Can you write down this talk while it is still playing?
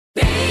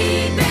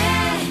Baby,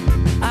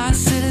 I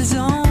set his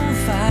on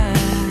fire.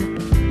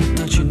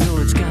 Don't you know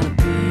it's gonna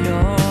be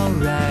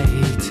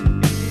alright?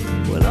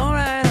 Well,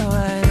 alright,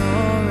 alright,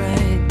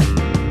 alright.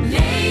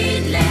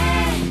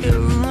 lately, You're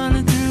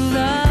running through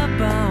the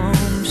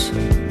bombs.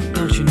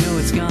 Don't you know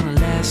it's gonna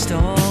last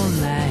all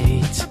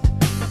night?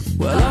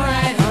 Well,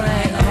 alright,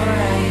 alright,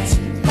 alright,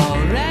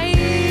 alright.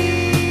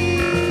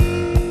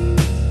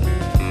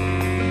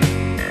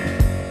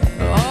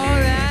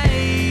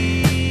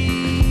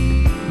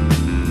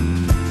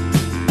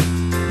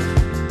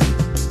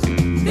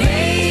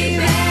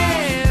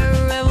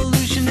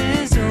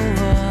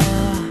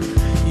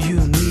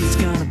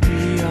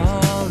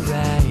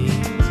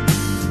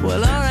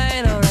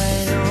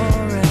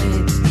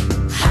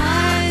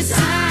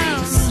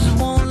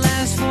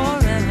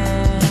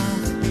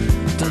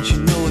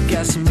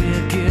 Got some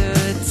real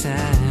good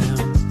time.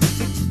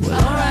 Well,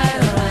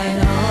 alright, alright,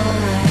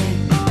 alright.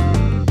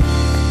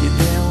 Yeah,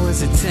 there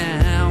was a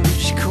time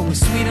she called me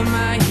sweet on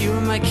my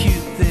hero, my cute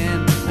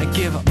thing. I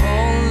give her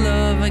all the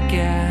love I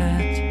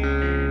got.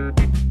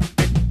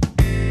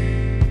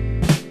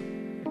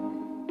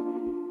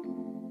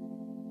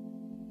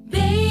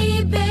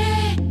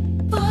 baby,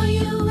 for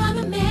you I'm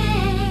a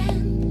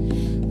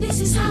man. This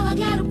is how I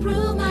gotta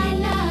prove my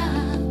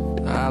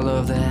love. I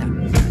love that.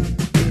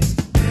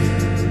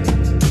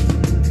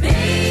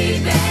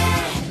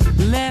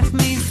 Left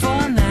me for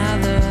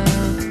another.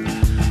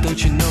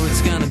 Don't you know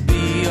it's gonna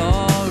be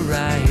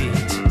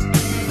alright?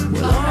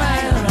 Well,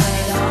 alright,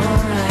 alright,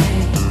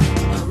 alright.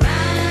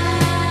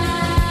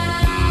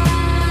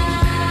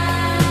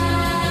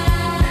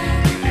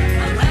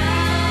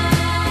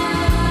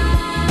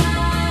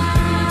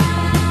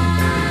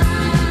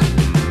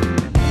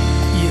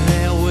 Yeah,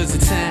 there was a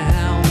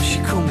time she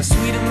called me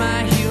sweet on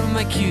my hero,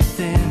 my cute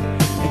thing.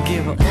 I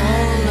give her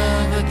all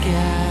love I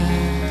got.